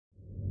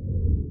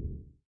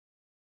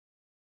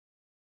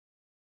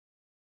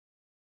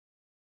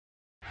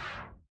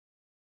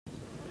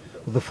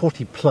Well, the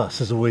 40 plus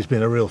has always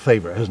been a real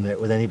favourite, hasn't it,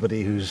 with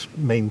anybody whose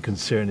main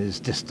concern is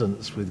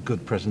distance with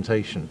good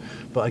presentation.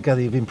 But I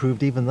gather you've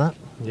improved even that?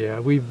 Yeah,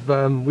 we've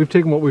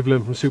taken what we've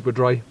learned from Super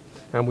Dri,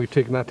 and we've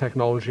taken that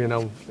technology and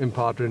now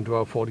imparted it into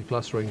our 40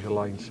 plus range of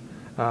lines.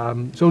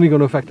 It's only going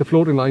to affect the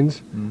floating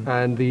lines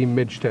and the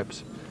midge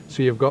tips.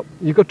 So you've got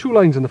 2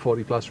 lines in the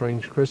 40 plus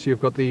range, Chris.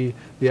 You've got the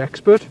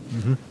Expert,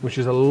 which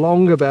is a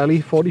longer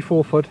belly,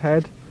 44-foot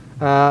head.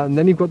 And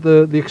then you've got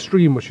the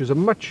Extreme, which is a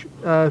much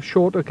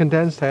shorter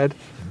condensed head,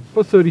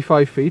 about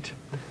 35 feet.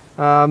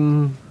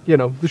 You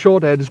know, the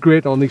short head is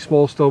great on these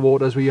small still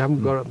waters where you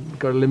haven't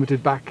got a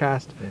limited back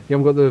cast, you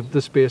haven't got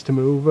the space to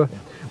move.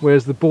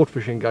 Whereas the boat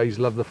fishing guys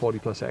love the 40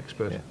 plus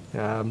Expert.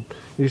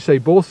 You say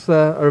both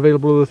are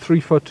available with a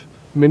 3-foot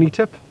mini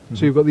tip,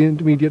 so you've got the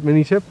intermediate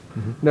mini tip.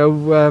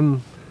 Now,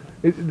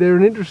 they're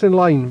an interesting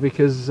line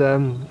because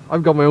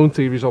I've got my own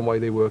theories on why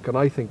they work, and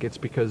I think it's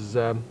because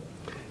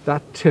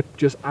that tip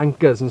just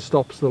anchors and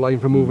stops the line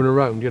from moving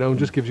around, you know, and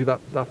just gives you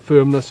that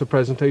firmness of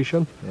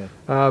presentation.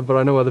 But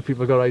I know other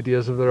people have got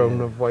ideas of their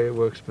own of why it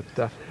works.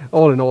 But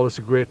all in all, it's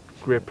a great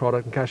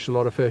product and catches a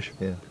lot of fish.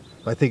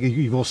 I think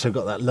you've also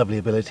got that lovely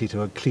ability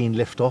to a clean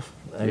lift off.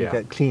 You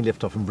get clean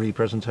lift off and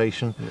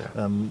re-presentation.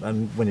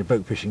 And when you're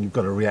boat fishing, you've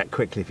got to react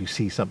quickly if you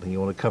see something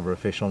you want to cover a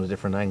fish on a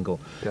different angle.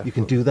 You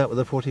can do that with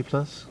a 40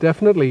 plus.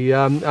 Definitely,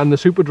 and the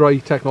Super Dri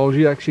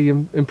technology actually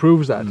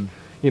improves that.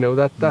 You know,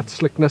 that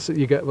slickness that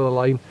you get with a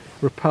line,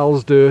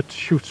 repels dirt,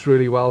 shoots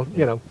really well,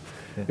 you know.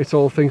 It's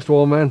all things to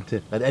all men.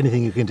 And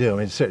anything you can do, I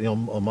mean, certainly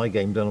on my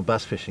game done on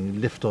bass fishing, you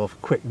lift off,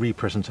 quick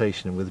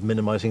re-presentation with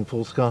minimising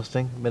false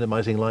casting,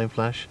 minimising line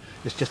flash.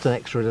 It's just an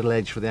extra little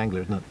edge for the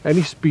angler, isn't it?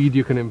 Any speed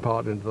you can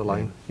impart into the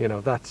line, you know,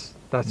 that's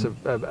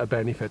a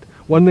benefit.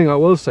 One thing I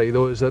will say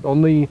though is that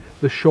on the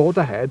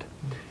shorter head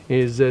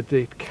is that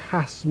it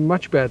casts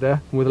much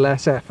better with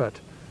less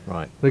effort.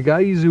 The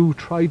guys who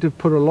try to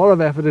put a lot of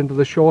effort into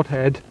the short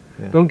head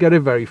don't get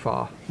it very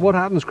far. What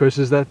happens, Chris,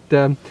 is that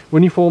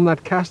when you form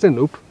that casting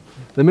loop,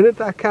 the minute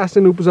that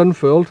casting loop is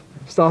unfurled,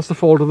 it starts to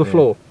fall to the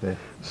floor.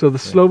 So the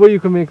slower you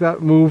can make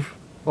that move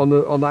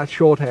on that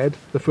short head,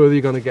 the further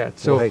you're going to get.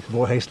 So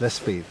more haste, less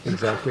speed.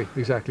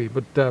 Exactly.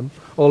 But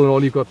all in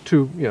all, you've got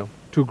two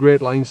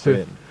great lines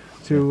to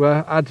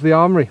add to the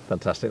armoury.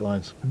 Fantastic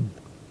lines.